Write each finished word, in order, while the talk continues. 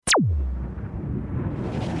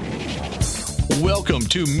Welcome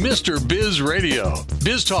to Mr. Biz Radio,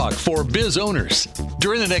 biz talk for biz owners.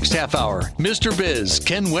 During the next half hour, Mr. Biz,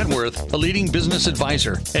 Ken Wentworth, a leading business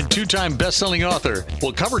advisor and two-time best-selling author,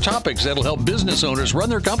 will cover topics that'll help business owners run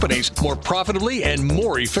their companies more profitably and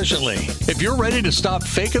more efficiently. If you're ready to stop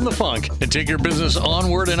faking the funk and take your business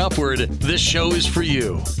onward and upward, this show is for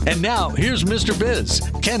you. And now, here's Mr. Biz,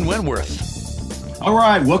 Ken Wentworth. All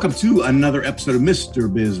right, welcome to another episode of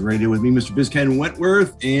Mr. Biz Radio with me, Mr. Biz, Ken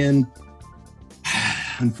Wentworth. And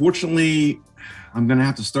unfortunately, I'm going to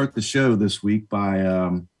have to start the show this week by,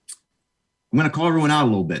 I'm going to call everyone out a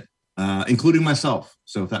little bit, including myself.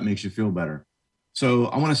 So if that makes you feel better. So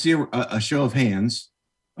I want to see a show of hands,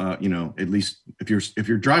 at least if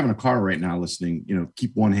you're driving a car right now listening,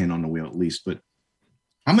 keep one hand on the wheel at least. But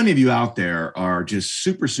how many of you out there are just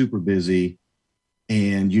super, super busy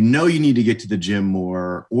and you need to get to the gym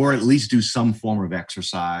more, or at least do some form of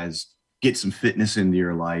exercise, get some fitness into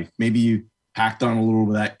your life? Maybe you packed on a little bit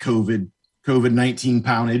of that COVID-19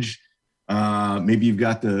 poundage. Maybe you've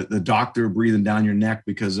got the doctor breathing down your neck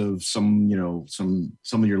because of some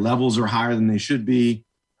of your levels are higher than they should be.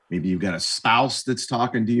 Maybe you've got a spouse that's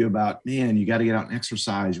talking to you about, man, you got to get out and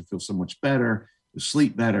exercise. You feel so much better, you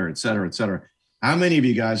sleep better, et cetera, et cetera. How many of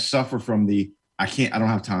you guys suffer from I don't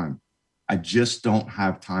have time. I just don't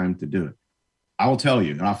have time to do it. I will tell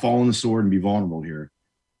you, and I'll fall on the sword and be vulnerable here.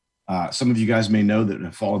 Some of you guys may know that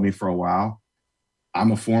have followed me for a while.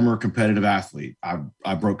 I'm a former competitive athlete.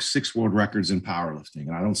 I broke 6 world records in powerlifting.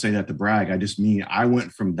 And I don't say that to brag. I just mean I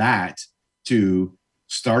went from that to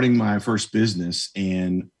starting my first business.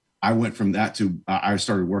 And I went from that to I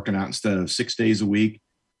started working out instead of 6 days a week.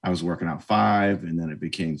 I was working out 5, and then it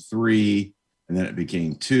became 3, and then it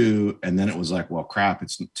became 2. And then it was like, well, crap,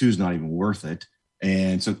 2's not even worth it.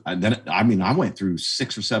 And so I went through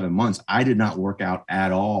 6 or 7 months. I did not work out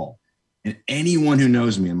at all. And anyone who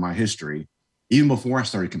knows me in my history, even before I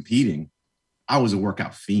started competing, I was a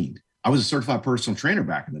workout fiend. I was a certified personal trainer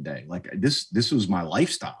back in the day. Like this was my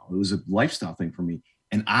lifestyle. It was a lifestyle thing for me.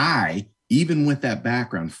 And I, even with that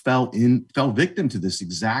background, fell victim to this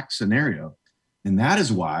exact scenario. And that is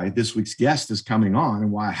why this week's guest is coming on,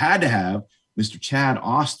 and why I had to have Mr. Chad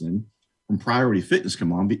Austin from Priority Fitness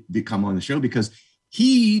come on the show, because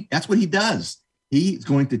that's what he does. He's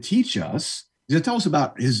going to teach us. He's going to tell us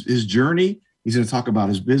about his journey. He's going to talk about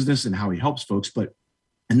his business and how he helps folks. But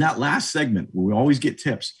in that last segment, where we always get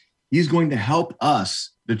tips, he's going to help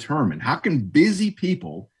us determine how can busy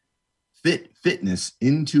people fit fitness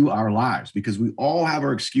into our lives, because we all have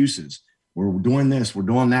our excuses. We're doing this, we're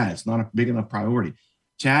doing that. It's not a big enough priority.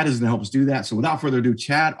 Chad is going to help us do that. So without further ado,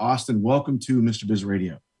 Chad Austin, welcome to Mr. Biz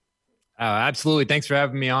Radio. Oh, absolutely. Thanks for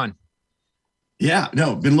having me on. Yeah,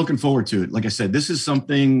 no, been looking forward to it. Like I said, this is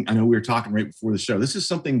something, I know we were talking right before the show. This is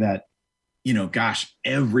something that,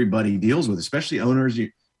 everybody deals with, especially owners.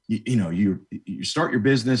 You start your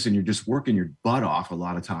business and you're just working your butt off a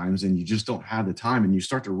lot of times, and you just don't have the time, and you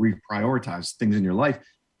start to reprioritize things in your life,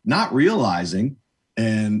 not realizing.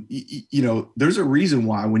 And, there's a reason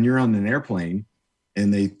why when you're on an airplane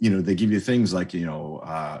and they give you things like,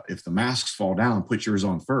 if the masks fall down, put yours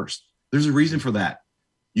on first. There's a reason for that.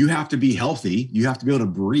 You have to be healthy. You have to be able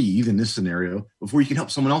to breathe in this scenario before you can help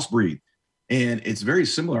someone else breathe. And it's very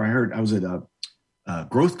similar. I was at a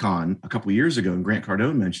GrowthCon a couple of years ago, and Grant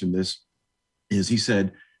Cardone mentioned this. He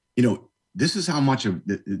said, this is how much of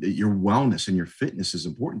your wellness and your fitness is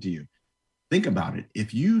important to you. Think about it.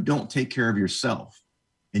 If you don't take care of yourself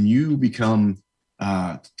and you become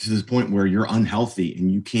to this point where you're unhealthy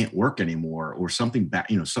and you can't work anymore, or something bad,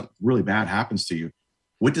 something really bad happens to you,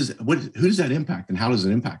 who does that impact, and how does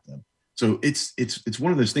it impact them? So it's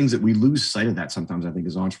one of those things that we lose sight of that sometimes, I think,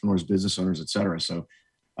 as entrepreneurs, business owners, et cetera. So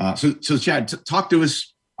Chad, talk to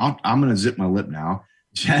us. I'm going to zip my lip now.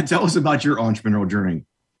 Chad, tell us about your entrepreneurial journey.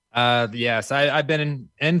 Yes, I've been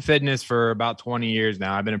in fitness for about 20 years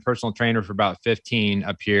now. I've been a personal trainer for about 15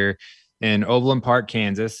 up here in Overland Park,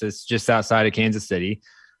 Kansas. It's just outside of Kansas City.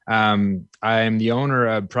 I am the owner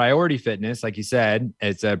of Priority Fitness. Like you said,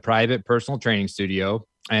 it's a private personal training studio,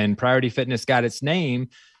 and Priority Fitness got its name.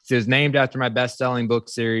 So it was named after my best-selling book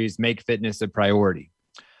series, Make Fitness a Priority.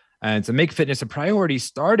 And so Make Fitness a Priority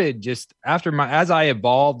started just after as I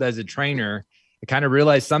evolved as a trainer. I kind of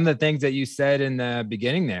realized some of the things that you said in the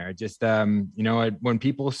beginning there. Just, when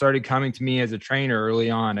people started coming to me as a trainer early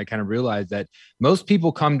on, I kind of realized that most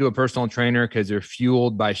people come to a personal trainer because they're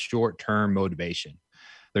fueled by short-term motivation.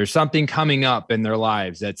 There's something coming up in their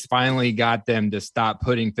lives that's finally got them to stop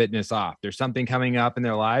putting fitness off. There's something coming up in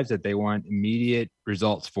their lives that they want immediate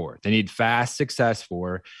results for. They need fast success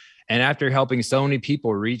for. And after helping so many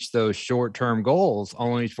people reach those short-term goals,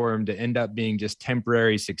 only for them to end up being just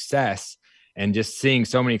temporary success, And just seeing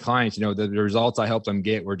so many clients, the results I helped them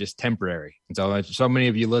get were just temporary. And so many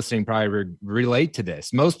of you listening probably relate to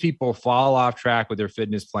this. Most people fall off track with their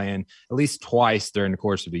fitness plan at least twice during the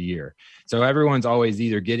course of a year. So everyone's always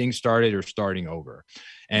either getting started or starting over.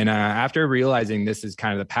 And after realizing this is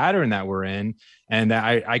kind of the pattern that we're in, and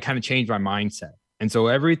that I kind of changed my mindset. And so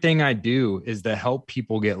everything I do is to help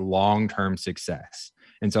people get long-term success.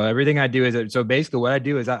 And so everything I do is, so basically what I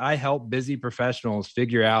do is I help busy professionals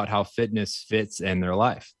figure out how fitness fits in their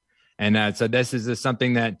life. And so this is just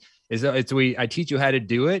something that I teach you how to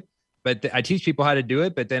do it, but I teach people how to do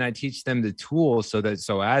it, but then I teach them the tools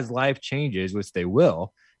so as life changes, which they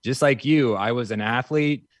will, just like you, I was an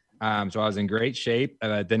athlete. So I was in great shape.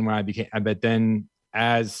 But then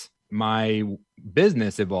as my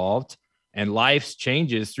business evolved and life's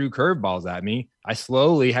changes threw curveballs at me, I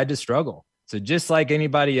slowly had to struggle. So just like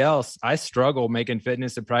anybody else, I struggle making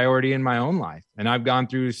fitness a priority in my own life. And I've gone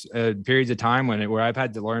through periods of time where I've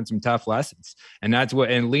had to learn some tough lessons. And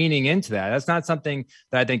leaning into that's not something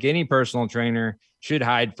that I think any personal trainer should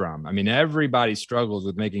hide from. I mean, everybody struggles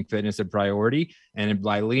with making fitness a priority. And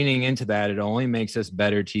by leaning into that, it only makes us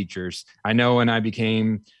better teachers. I know when I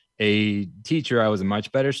became a teacher, I was a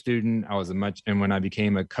much better student. And when I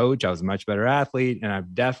became a coach, I was a much better athlete. And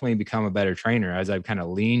I've definitely become a better trainer as I've kind of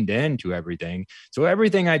leaned into everything. So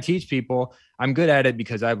everything I teach people, I'm good at it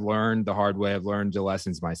because I've learned the hard way. I've learned the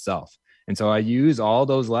lessons myself. And so I use all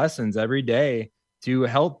those lessons every day to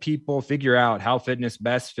help people figure out how fitness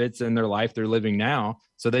best fits in their life they're living now,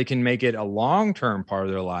 so they can make it a long-term part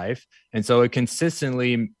of their life. And so it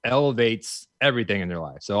consistently elevates everything in their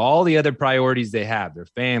life. So all the other priorities they have, their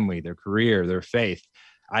family, their career, their faith,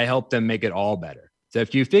 I help them make it all better. So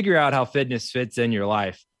if you figure out how fitness fits in your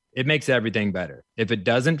life, it makes everything better. If it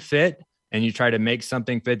doesn't fit and you try to make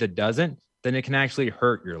something fit that doesn't, then it can actually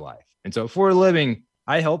hurt your life. And so for a living,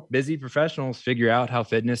 I help busy professionals figure out how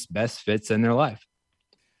fitness best fits in their life.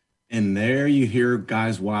 And there you hear,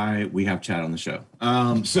 guys, why we have Chad on the show.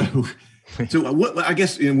 So what, I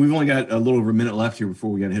guess, and we've only got a little over a minute left here before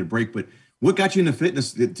we got to hit a break, but what got you into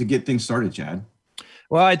fitness to get things started, Chad?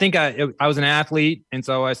 Well, I think I was an athlete. And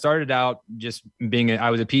so I started out just I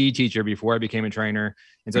was a PE teacher before I became a trainer.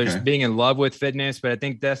 And so just being in love with fitness. But I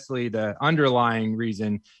think definitely the underlying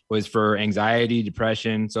reason was for anxiety,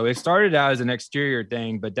 depression. So it started out as an exterior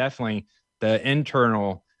thing, but definitely the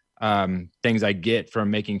internal things I get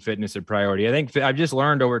from making fitness a priority. I think I've just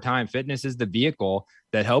learned over time, fitness is the vehicle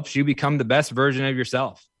that helps you become the best version of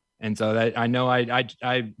yourself. And so that I know I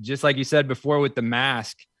just like you said before with the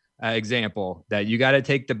mask example, that you got to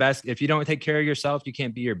take the best. If you don't take care of yourself, you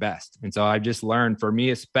can't be your best. And so I've just learned, for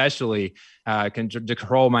me especially, to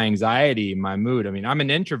control my anxiety, my mood. I mean, I'm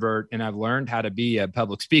an introvert, and I've learned how to be a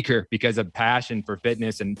public speaker because of passion for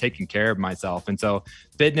fitness and taking care of myself. And so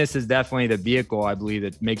fitness is definitely the vehicle, I believe,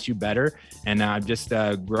 that makes you better. And I've just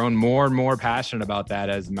grown more and more passionate about that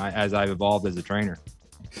as I've evolved as a trainer.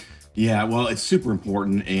 Yeah, well, it's super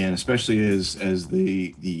important, and especially as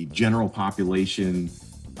the general population,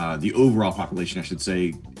 the overall population, I should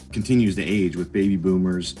say, continues to age, with baby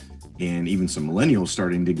boomers and even some millennials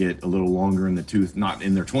starting to get a little longer in the tooth, not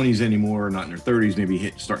in their 20s anymore, not in their 30s,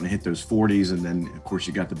 maybe starting to hit those 40s. And then, of course,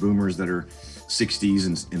 you got the boomers that are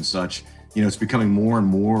 60s and such. You know, it's becoming more and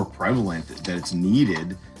more prevalent that it's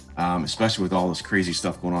needed, especially with all this crazy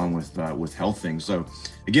stuff going on with health things. So,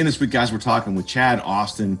 again, this week, guys, we're talking with Chad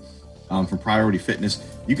Austin from Priority Fitness.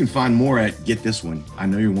 You can find more at, get this one, I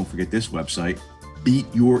know you won't forget this website,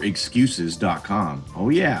 beatyourexcuses.com. Oh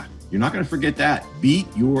yeah, you're not going to forget that.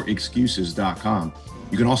 beatyourexcuses.com.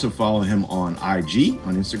 You can also follow him on IG,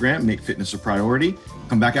 on Instagram, make fitness a priority.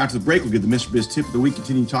 Come back out to the break. We'll get the Mr. Biz tip of the week.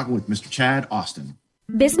 Continue talking with Mr. Chad Austin.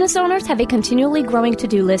 Business owners have a continually growing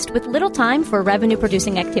to-do list with little time for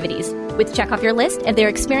revenue-producing activities. With Check Off Your List and their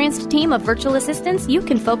experienced team of virtual assistants, you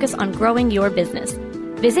can focus on growing your business.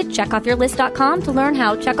 Visit checkoffyourlist.com to learn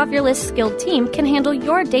how Check Off Your List's skilled team can handle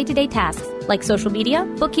your day-to-day tasks like social media,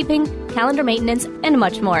 bookkeeping, calendar maintenance, and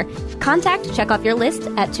much more. Contact Check Off Your List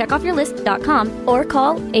at checkoffyourlist.com or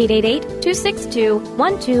call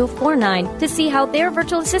 888-262-1249 to see how their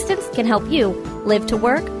virtual assistants can help you live to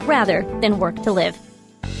work rather than work to live.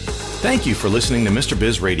 Thank you for listening to Mr.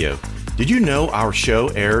 Biz Radio. Did you know our show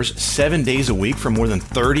airs 7 days a week for more than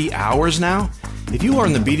 30 hours now? If you are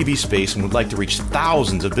in the B2B space and would like to reach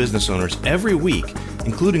thousands of business owners every week,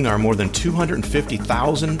 including our more than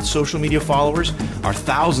 250,000 social media followers, our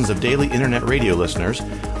thousands of daily internet radio listeners,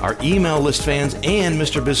 our email list fans, and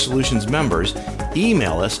Mr. Biz Solutions members,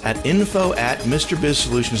 email us at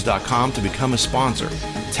info@MrBizSolutions.com to become a sponsor.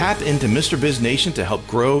 Tap into Mr. Biz Nation to help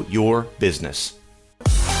grow your business.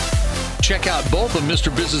 check out both of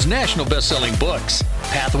Mr. Biz's national best-selling books,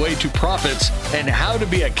 Pathway to Profits and How to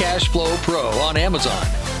Be a Cash Flow Pro on Amazon.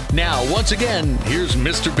 Now, once again, here's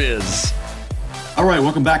Mr. Biz. All right,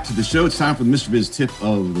 welcome back to the show. It's time for the Mr. Biz tip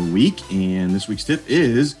of the week. And this week's tip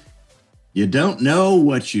is, you don't know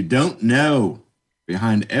what you don't know.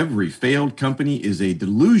 Behind every failed company is a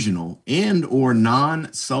delusional and or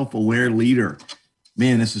non-self-aware leader.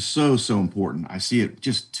 Man, this is so important. I see it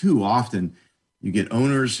just too often. You get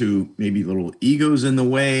owners who maybe little egos in the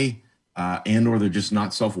way, and or they're just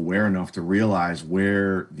not self-aware enough to realize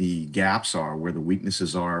where the gaps are, where the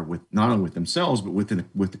weaknesses are, with not only with themselves, but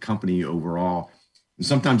with the company overall. And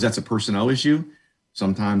sometimes that's a personnel issue.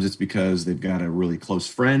 Sometimes it's because they've got a really close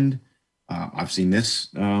friend. I've seen this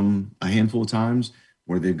a handful of times,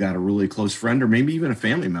 where they've got a really close friend or maybe even a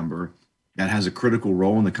family member that has a critical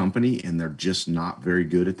role in the company, and they're just not very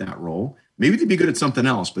good at that role. Maybe they'd be good at something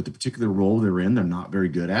else, but the particular role they're in, they're not very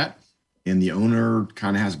good at. And the owner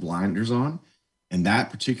kind of has blinders on. And that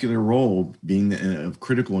particular role, being of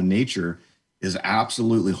critical in nature, is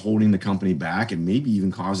absolutely holding the company back and maybe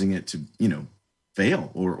even causing it to, fail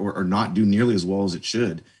or not do nearly as well as it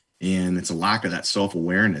should. And it's a lack of that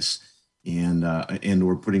self-awareness and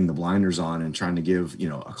or putting the blinders on and trying to give,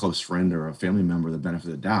 a close friend or a family member the benefit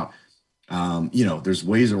of the doubt. There's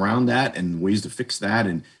ways around that and ways to fix that.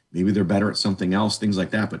 And maybe they're better at something else, things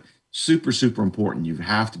like that. But super important. You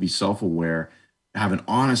have to be self-aware, have an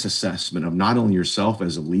honest assessment of not only yourself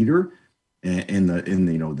as a leader and the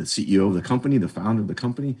CEO of the company, the founder of the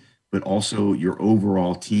company, but also your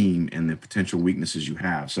overall team and the potential weaknesses you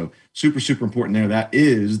have. So super important there. That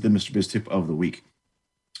is the Mr. Biz tip of the week.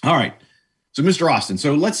 All right. So Mr. Austin,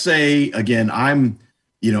 so let's say, again, I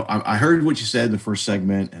heard what you said in the first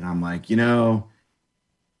segment, and I'm like,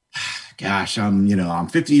 gosh, I'm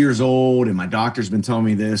 50 years old, and my doctor's been telling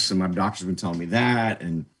me this, and my doctor's been telling me that.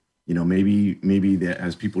 And, maybe that,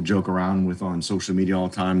 as people joke around with on social media all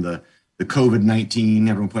the time, the COVID-19,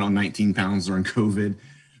 everyone put on 19 pounds during COVID.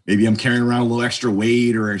 Maybe I'm carrying around a little extra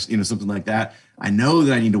weight or, something like that. I know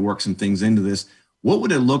that I need to work some things into this. What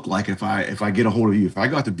would it look like if I get a hold of you, if I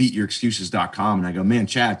go out to beatyourexcuses.com and I go, man,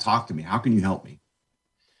 Chad, talk to me. How can you help me?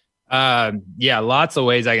 Yeah, lots of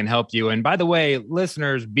ways I can help you. And by the way,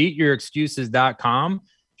 listeners, beatyourexcuses.com.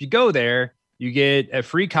 If you go there, you get a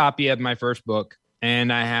free copy of my first book,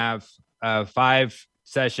 and I have a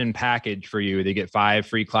 5-session package for you to get 5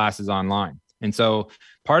 free classes online. And so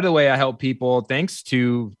part of the way I help people, thanks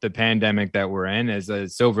to the pandemic that we're in, is a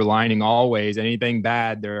silver lining always. Anything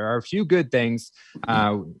bad, there are a few good things.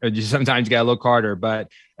 Just sometimes you got to look harder,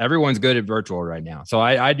 but everyone's good at virtual right now. So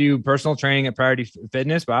I do personal training at Priority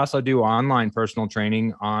Fitness, but I also do online personal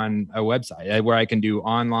training on a website where I can do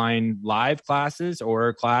online live classes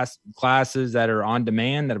or classes that are on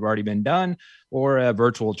demand that have already been done, or a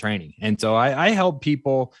virtual training. And so I help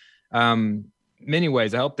people many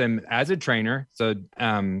ways. I help them as a trainer. So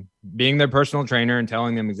being their personal trainer and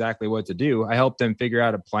telling them exactly what to do, I help them figure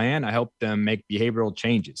out a plan. I help them make behavioral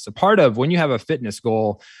changes. So part of when you have a fitness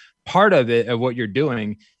goal, part of it, of what you're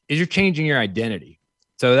doing, is you're changing your identity.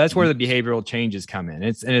 So that's where the behavioral changes come in.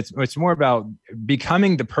 It's more about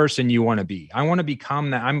becoming the person you want to be. I want to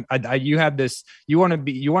become that. You have this, you want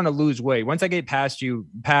to lose weight. Once I get past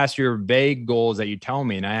your vague goals that you tell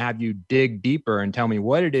me, and I have you dig deeper and tell me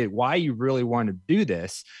what it is, why you really want to do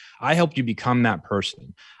this, I help you become that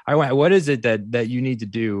person. What is it that you need to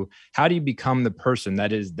do? How do you become the person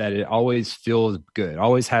that it always feels good,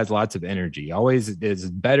 always has lots of energy, always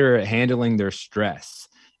is better at handling their stress,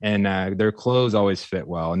 and their clothes always fit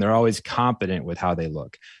well, and they're always confident with how they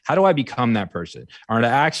look? How do I become that person? Are the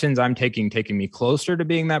actions I'm taking me closer to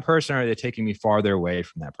being that person, or are they taking me farther away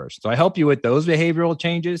from that person? So I help you with those behavioral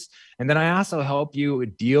changes. And then I also help you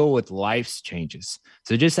deal with life's changes.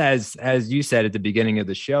 So just as you said at the beginning of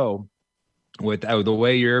the show, with the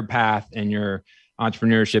way your path and your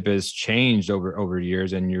entrepreneurship has changed over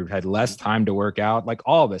years, and you've had less time to work out, like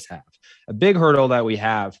all of us have. A big hurdle that we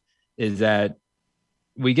have is that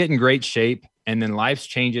we get in great shape, and then life's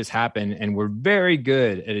changes happen, and we're very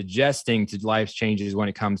good at adjusting to life's changes when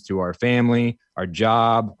it comes to our family, our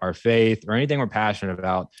job, our faith, or anything we're passionate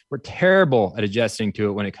about. We're terrible at adjusting to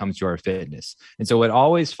it when it comes to our fitness. And so what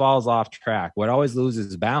always falls off track, what always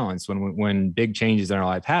loses balance when big changes in our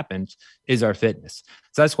life happen, is our fitness.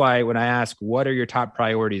 So that's why when I ask, what are your top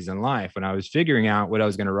priorities in life? When I was figuring out what I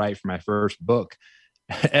was going to write for my first book,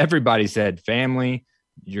 everybody said family,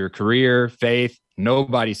 your career, faith.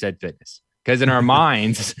 Nobody said fitness, because in our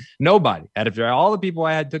minds, nobody. After all the people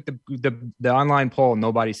I had took the online poll,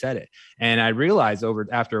 nobody said it. And I realized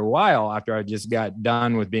after a while, after I just got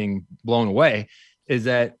done with being blown away, is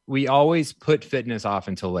that we always put fitness off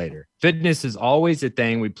until later. Fitness is always a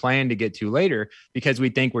thing we plan to get to later because we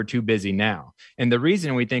think we're too busy now. And the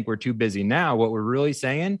reason we think we're too busy now, what we're really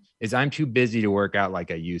saying is I'm too busy to work out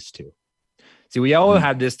like I used to. See, we all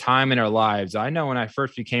have this time in our lives. I know when I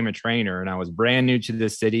first became a trainer and I was brand new to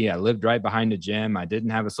this city, I lived right behind a gym. I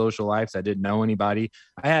didn't have a social life. So I didn't know anybody.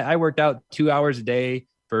 I worked out 2 hours a day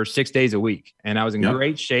for 6 days a week, and I was in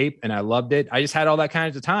great shape and I loved it. I just had all that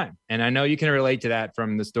kind of time. And I know you can relate to that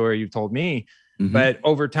from the story you've told me, but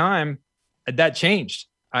over time that changed.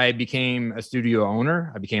 I became a studio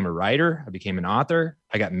owner. I became a writer. I became an author.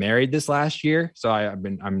 I got married this last year. So I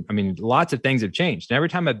mean, lots of things have changed. And every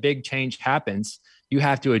time a big change happens, you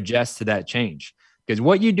have to adjust to that change, because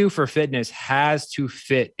what you do for fitness has to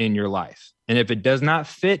fit in your life. And if it does not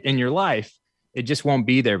fit in your life, it just won't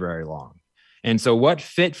be there very long. And so what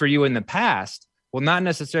fit for you in the past will not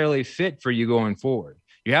necessarily fit for you going forward.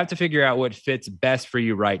 You have to figure out what fits best for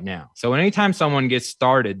you right now. So anytime someone gets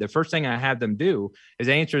started, the first thing I have them do is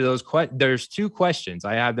answer those questions. There's 2 questions.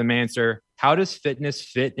 I have them answer, how does fitness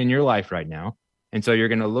fit in your life right now? And so you're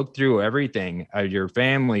going to look through everything, your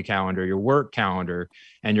family calendar, your work calendar,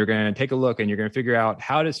 and you're going to take a look and you're going to figure out,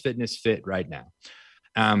 how does fitness fit right now?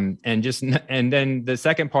 And then the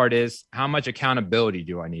second part is, how much accountability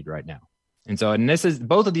do I need right now? And so, and this is,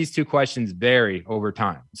 both of these 2 questions vary over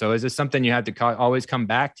time. So is this something you have to always come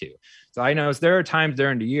back to? So I know there are times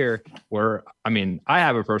during the year where, I mean, I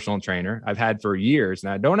have a personal trainer I've had for years,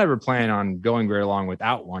 and I don't ever plan on going very long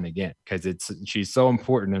without one again, because she's so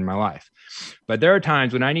important in my life. But there are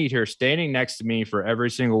times when I need her standing next to me for every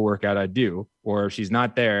single workout I do, or if she's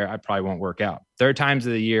not there, I probably won't work out. There are times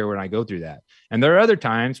of the year when I go through that. And there are other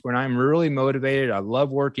times when I'm really motivated. I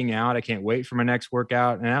love working out. I can't wait for my next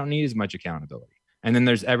workout, and I don't need as much accountability. And then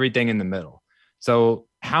there's everything in the middle. So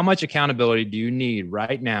how much accountability do you need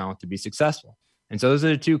right now to be successful? And so those are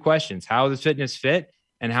the 2 questions. How does fitness fit,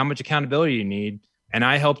 and how much accountability you need? And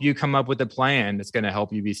I help you come up with a plan that's going to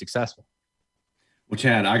help you be successful. Well,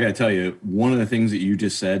 Chad, I got to tell you, one of the things that you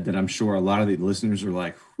just said that I'm sure a lot of the listeners are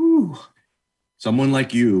like, whew, someone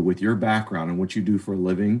like you with your background and what you do for a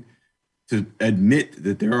living, to admit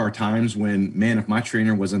that there are times when, man, if my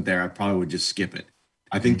trainer wasn't there, I probably would just skip it.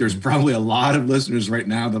 I think there's probably a lot of listeners right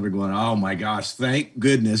now that are going, oh my gosh, thank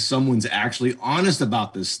goodness someone's actually honest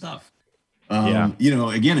about this stuff. You know,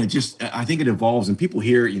 again, I think it evolves, and people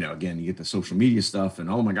hear, you know, again, you get the social media stuff and,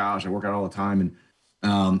 oh my gosh, I work out all the time. And,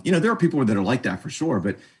 you know, there are people that are like that for sure.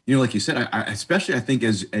 But, you know, like you said, I think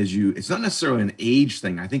as you, it's not necessarily an age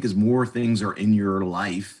thing. I think as more things are in your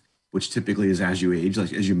life, which typically is as you age,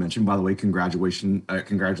 like as you mentioned, by the way, congratulations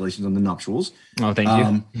on the nuptials. Oh, thank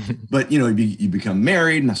you. But, you know, you become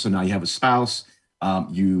married, and so now you have a spouse,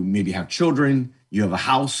 you maybe have children, you have a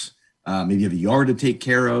house, maybe you have a yard to take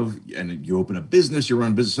care of, and you open a business, you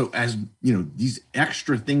run a business. So as, you know, these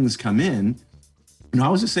extra things come in, you know, I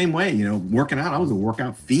was the same way, you know, working out, I was a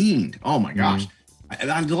workout fiend. Oh my gosh.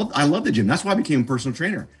 I love the gym. That's why I became a personal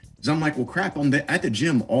trainer. Because I'm like, well, crap, I'm at the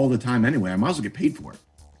gym all the time anyway. I might as well get paid for it.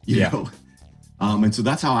 You know? And so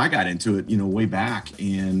that's how I got into it, you know, way back.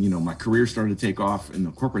 And, you know, my career started to take off in the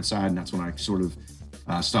corporate side. And that's when I sort of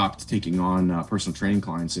stopped taking on personal training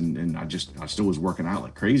clients. And I still was working out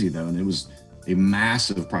like crazy though. And it was a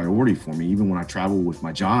massive priority for me. Even when I traveled with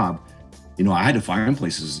my job, you know, I had to find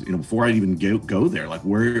places, you know, before I'd even go there, like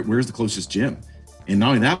where's the closest gym? And not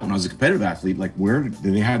only that, when I was a competitive athlete, like where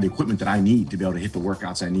do they have the equipment that I need to be able to hit the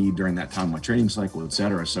workouts I need during that time of my training cycle, et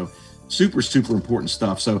cetera. So super, super important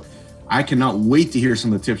stuff. So I cannot wait to hear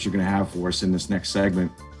some of the tips you're going to have for us in this next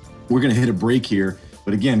segment. We're going to hit a break here.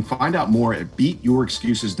 But again, find out more at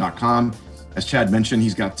beatyourexcuses.com. As Chad mentioned,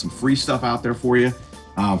 he's got some free stuff out there for you.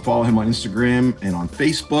 Follow him on Instagram and on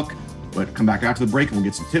Facebook. But come back after the break and we'll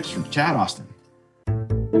get some tips from Chad Austin.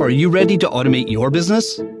 Are you ready to automate your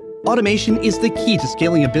business? Automation is the key to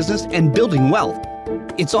scaling a business and building wealth.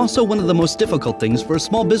 It's also one of the most difficult things for a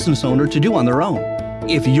small business owner to do on their own.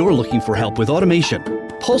 If you're looking for help with automation,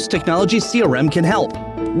 Pulse Technology CRM can help.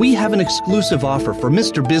 We have an exclusive offer for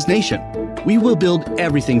Mr. Biz Nation. We will build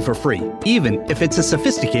everything for free, even if it's a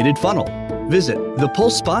sophisticated funnel. Visit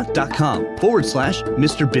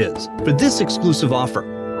thepulsespot.com/Mr. Biz for this exclusive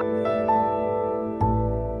offer.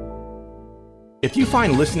 If you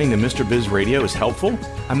find listening to Mr. Biz Radio is helpful,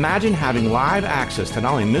 imagine having live access to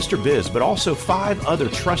not only Mr. Biz, but also 5 other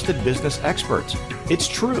trusted business experts. It's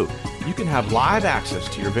true. You can have live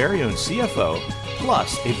access to your very own CFO,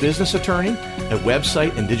 plus a business attorney, a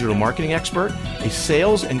website and digital marketing expert, a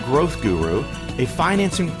sales and growth guru, a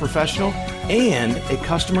financing professional, and a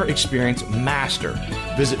customer experience master.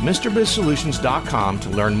 Visit MrBizSolutions.com to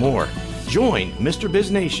learn more. Join Mr. Biz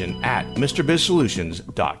Nation at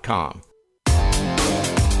MrBizSolutions.com.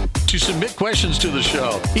 To submit questions to the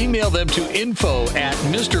show, email them to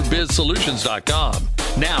info@MrBizSolutions.com.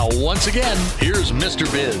 Now, once again, here's Mr.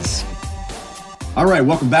 Biz. All right,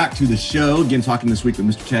 welcome back to the show. Again, talking this week with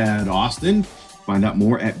Mr. Chad Austin. Find out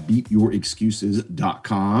more at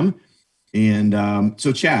beatyourexcuses.com. And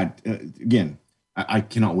so, Chad, again, I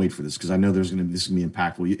cannot wait for this because I know this is going to be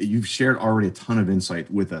impactful. You've shared already a ton of insight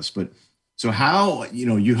with us, but so how,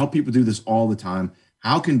 you help people do this all the time.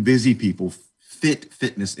 How can busy people fit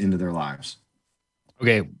fitness into their lives?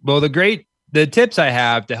 Okay. Well, the tips I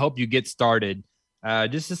have to help you get started,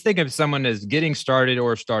 just think of someone as getting started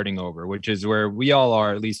or starting over, which is where we all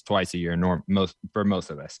are at least twice a year, for most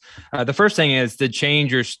of us. The first thing is to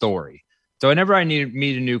change your story. So whenever I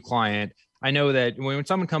meet a new client, I know that when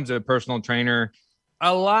someone comes to a personal trainer,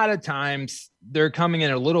 a lot of times they're coming in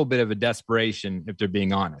a little bit of a desperation, if they're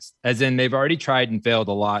being honest, as in they've already tried and failed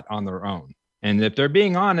a lot on their own. And if they're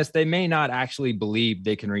being honest, they may not actually believe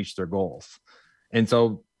they can reach their goals. And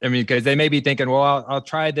so, because they may be thinking, well, I'll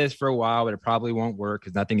try this for a while, but it probably won't work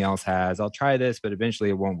because nothing else has. I'll try this, but eventually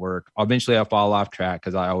it won't work. Eventually I'll fall off track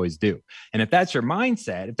because I always do. And if that's your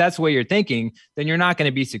mindset, if that's the way you're thinking, then you're not going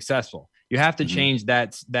to be successful. You have to change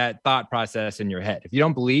that thought process in your head. If you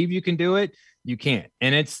don't believe you can do it, you can't.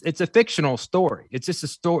 And it's a fictional story. It's just a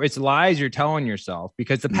story. It's lies you're telling yourself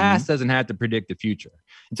because the past doesn't have to predict the future.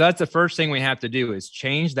 And so that's the first thing we have to do is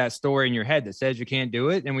change that story in your head that says you can't do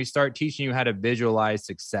it. And we start teaching you how to visualize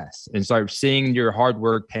success and start seeing your hard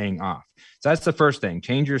work paying off. So that's the first thing.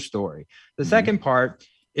 Change your story. The second part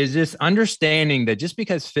is just understanding that just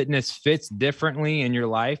because fitness fits differently in your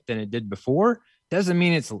life than it did before doesn't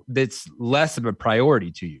mean it's less of a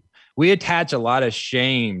priority to you. We attach a lot of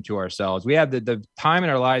shame to ourselves. We have the time in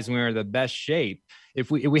our lives when we're in the best shape.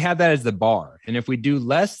 If we have that as the bar, and if we do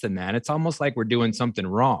less than that, it's almost like we're doing something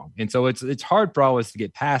wrong. And so it's hard for all of us to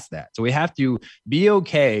get past that. So we have to be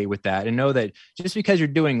okay with that and know that just because you're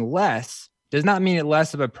doing less does not mean it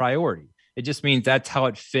less of a priority. It just means that's how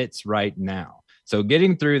it fits right now. So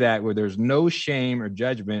getting through that where there's no shame or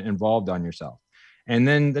judgment involved on yourself. And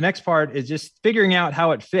then the next part is just figuring out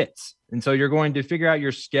how it fits. And so you're going to figure out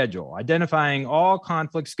your schedule, identifying all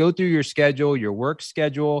conflicts, go through your schedule, your work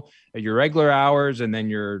schedule, your regular hours, and then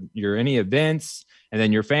your any events, and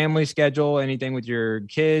then your family schedule, anything with your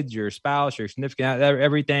kids, your spouse, your significant,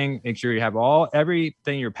 everything. Make sure you have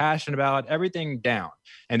everything you're passionate about, everything down.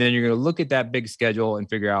 And then you're going to look at that big schedule and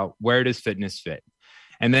figure out where does fitness fit.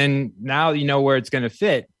 And then now you know where it's going to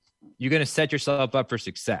fit, you're going to set yourself up for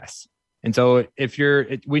success. And so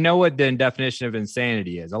we know what the definition of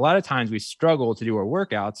insanity is. A lot of times we struggle to do our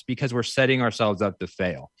workouts because we're setting ourselves up to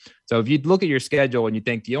fail. So if you look at your schedule and you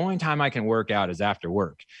think the only time I can work out is after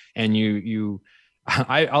work, and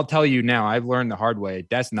I'll tell you now, I've learned the hard way.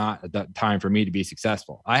 That's not the time for me to be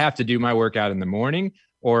successful. I have to do my workout in the morning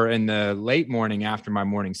or in the late morning after my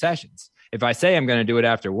morning sessions. If I say I'm going to do it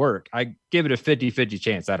after work, I give it a 50-50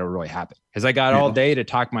 chance that'll really happen because I got all day to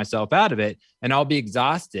talk myself out of it and I'll be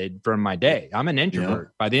exhausted from my day. I'm an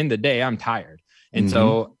introvert. Yeah. By the end of the day, I'm tired. And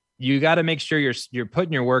so you got to make sure you're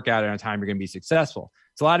putting your workout in a time you're going to be successful.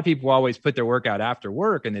 So a lot of people always put their workout after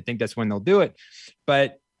work and they think that's when they'll do it.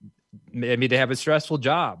 But maybe they have a stressful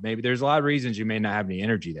job. Maybe there's a lot of reasons you may not have any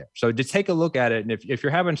energy there. So just take a look at it. And if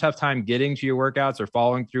you're having a tough time getting to your workouts or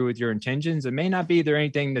following through with your intentions, it may not be there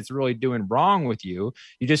anything that's really doing wrong with you.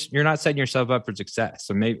 You're not setting yourself up for success.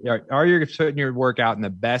 So maybe are you putting your workout in the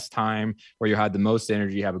best time where you have the most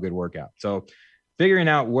energy, have a good workout. So figuring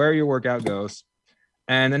out where your workout goes.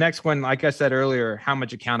 And the next one, like I said earlier, how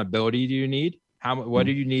much accountability do you need? What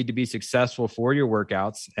do you need to be successful for your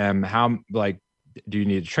workouts? Do you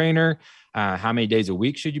need a trainer? How many days a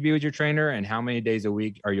week should you be with your trainer? And how many days a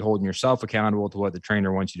week are you holding yourself accountable to what the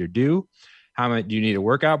trainer wants you to do? How much do you need a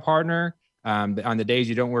workout partner? On the days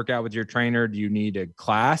you don't work out with your trainer, do you need a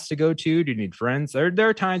class to go to? Do you need friends? There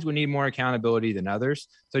are times we need more accountability than others.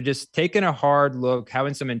 So just taking a hard look,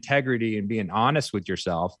 having some integrity and being honest with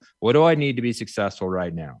yourself. What do I need to be successful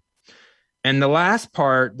right now? And the last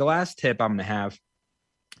tip I'm going to have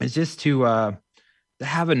is just to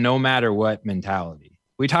have a no matter what mentality.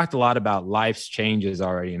 We talked a lot about life's changes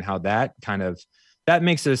already and how that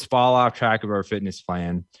makes us fall off track of our fitness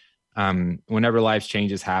plan whenever life's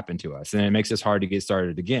changes happen to us. And it makes us hard to get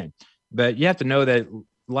started again. But you have to know that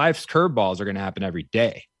life's curveballs are going to happen every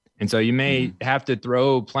day. And so you may have to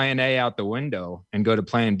throw plan A out the window and go to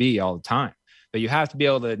plan B all the time. But you have to be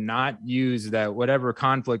able to not use that whatever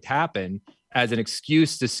conflict happened as an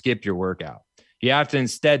excuse to skip your workout. You have to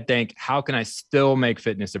instead think, how can I still make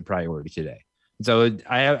fitness a priority today? So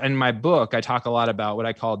in my book, I talk a lot about what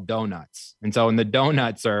I call donuts. And so, the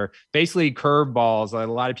donuts are basically curveballs.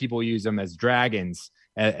 A lot of people use them as dragons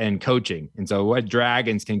and coaching. And so what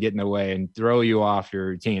dragons can get in the way and throw you off your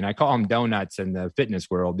routine. I call them donuts in the fitness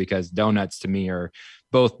world because donuts to me are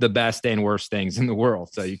both the best and worst things in the world.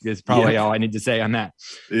 So it's probably all I need to say on that.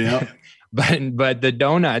 Yeah. But the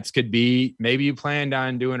donuts could be, maybe you planned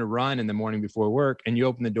on doing a run in the morning before work and you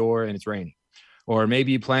open the door and it's raining. Or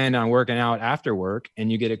maybe you planned on working out after work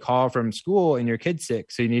and you get a call from school and your kid's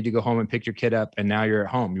sick. So you need to go home and pick your kid up. And now you're at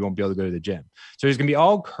home. You won't be able to go to the gym. So there's going to be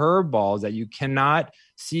all curveballs that you cannot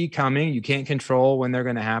see coming. You can't control when they're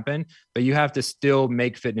going to happen, but you have to still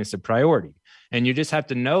make fitness a priority. And you just have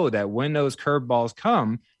to know that when those curveballs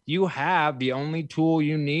come, you have the only tool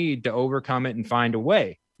you need to overcome it and find a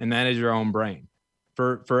way. And that is your own brain.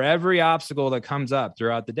 For every obstacle that comes up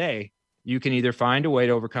throughout the day, you can either find a way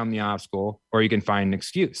to overcome the obstacle or you can find an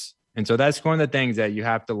excuse. And so that's one of the things that you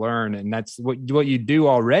have to learn. And that's what you do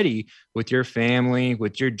already with your family,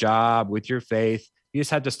 with your job, with your faith. You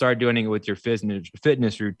just have to start doing it with your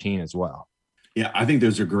fitness routine as well. Yeah, I think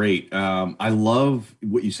those are great. I love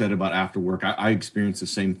what you said about after work. I experienced the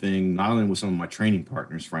same thing, not only with some of my training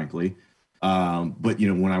partners, frankly, but,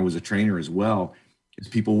 when I was a trainer as well. Is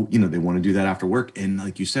people, they want to do that after work. And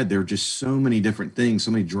like you said, there are just so many different things, so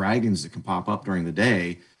many dragons that can pop up during the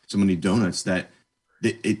day, so many donuts that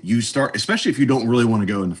you start, especially if you don't really want to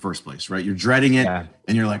go in the first place, right? You're dreading it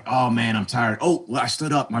and you're like, oh man, I'm tired. Oh, well, I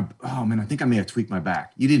stood up. Oh man, I think I may have tweaked my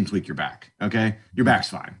back. You didn't tweak your back. Okay. Your back's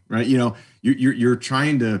fine. Right. You're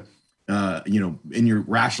trying to, and you're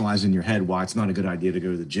rationalizing in your head why it's not a good idea to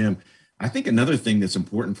go to the gym. I think another thing that's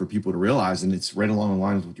important for people to realize, and it's right along the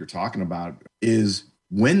lines of what you're talking about, is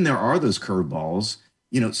when there are those curveballs,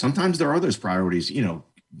 sometimes there are those priorities,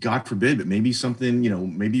 God forbid, but maybe something,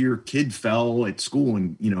 maybe your kid fell at school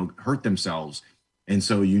and, hurt themselves. And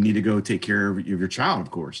so you need to go take care of your child,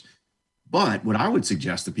 of course. But what I would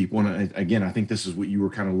suggest to people, and again, I think this is what you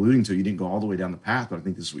were kind of alluding to. You didn't go all the way down the path, but I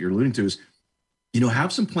think this is what you're alluding to is,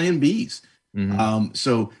 have some plan Bs. Mm-hmm.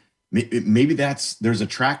 So maybe there's a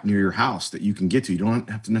track near your house that you can get to. You don't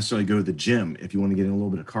have to necessarily go to the gym if you want to get in a little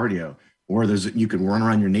bit of cardio, or you can run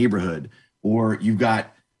around your neighborhood, or you've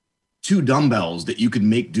got 2 dumbbells that you could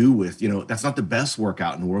make do with. That's not the best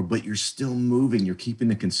workout in the world, but you're still moving. You're keeping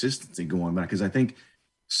the consistency going back. Because I think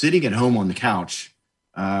sitting at home on the couch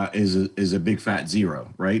is a big fat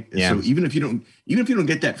zero, right? Yeah. So even if you don't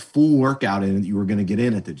get that full workout in that you were going to get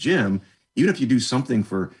in at the gym, even if you do something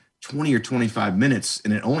for 20 or 25 minutes,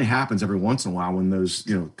 and it only happens every once in a while when those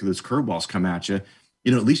curveballs come at you,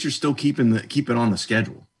 at least you're still keeping it on the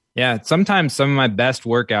schedule. Yeah. Sometimes some of my best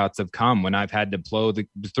workouts have come when I've had to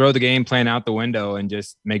throw the game plan out the window and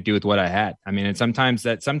just make do with what I had. I mean, and sometimes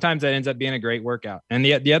that ends up being a great workout. And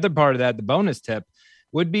the other part of that, the bonus tip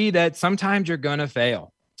would be that sometimes you're going to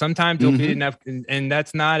fail. Sometimes you'll be enough, and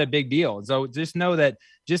that's not a big deal. So just know that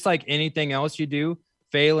just like anything else you do,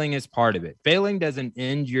 failing is part of it. Failing doesn't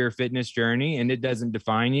end your fitness journey and it doesn't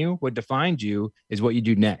define you. What defines you is what you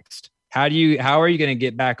do next. How are you going to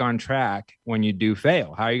get back on track when you do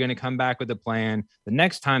fail? How are you going to come back with a plan? The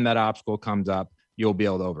next time that obstacle comes up, you'll be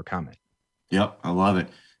able to overcome it. Yep. I love it.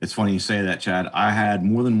 It's funny you say that, Chad. I had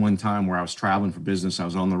more than one time where I was traveling for business. I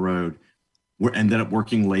was on the road. We ended up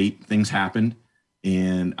working late. Things happened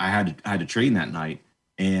and I had to train that night,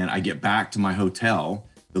 and I get back to my hotel.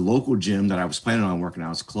 The local gym that I was planning on working out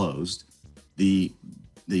was closed. The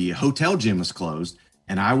hotel gym was closed,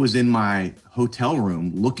 and I was in my hotel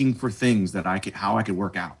room looking for things that how I could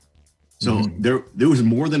work out. So there was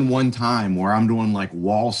more than one time where I'm doing like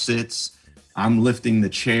wall sits, I'm lifting the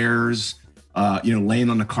chairs,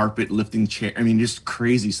 laying on the carpet, lifting chair. I mean, just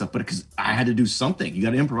crazy stuff. But because I had to do something, you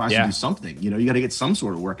got to improvise and do something. You got to get some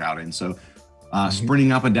sort of workout in. So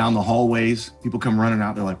sprinting up and down the hallways, people come running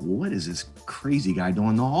out. They're like, "What is this crazy guy doing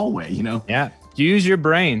in the hallway?" Yeah. Use your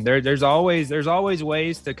brain. There's always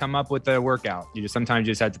ways to come up with a workout. Sometimes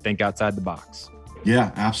you just have to think outside the box.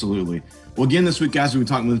 Yeah, absolutely. Well, again, this week, guys, we've been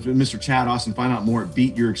talking with Mr. Chad Austin. Find out more at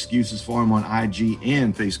Beat Your Excuses. Follow him on IG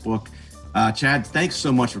and Facebook. Chad, thanks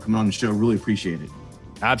so much for coming on the show. Really appreciate it.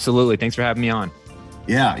 Absolutely. Thanks for having me on.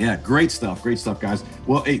 Yeah. Great stuff, guys.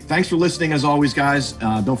 Well, hey, thanks for listening as always, guys.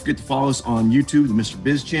 Don't forget to follow us on YouTube, the Mr.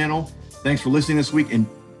 Biz channel. Thanks for listening this week. And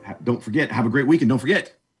don't forget, have a great week. And don't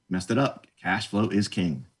forget, messed it up. Cash flow is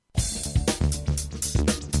king.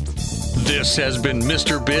 This has been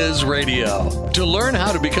Mr. Biz Radio. To learn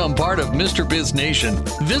how to become part of Mr. Biz Nation,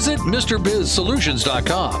 visit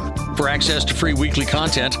MrBizSolutions.com. For access to free weekly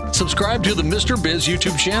content, subscribe to the Mr. Biz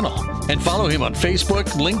YouTube channel and follow him on Facebook,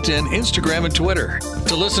 LinkedIn, Instagram, and Twitter.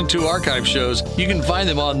 To listen to archive shows, you can find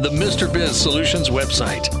them on the Mr. Biz Solutions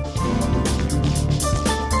website.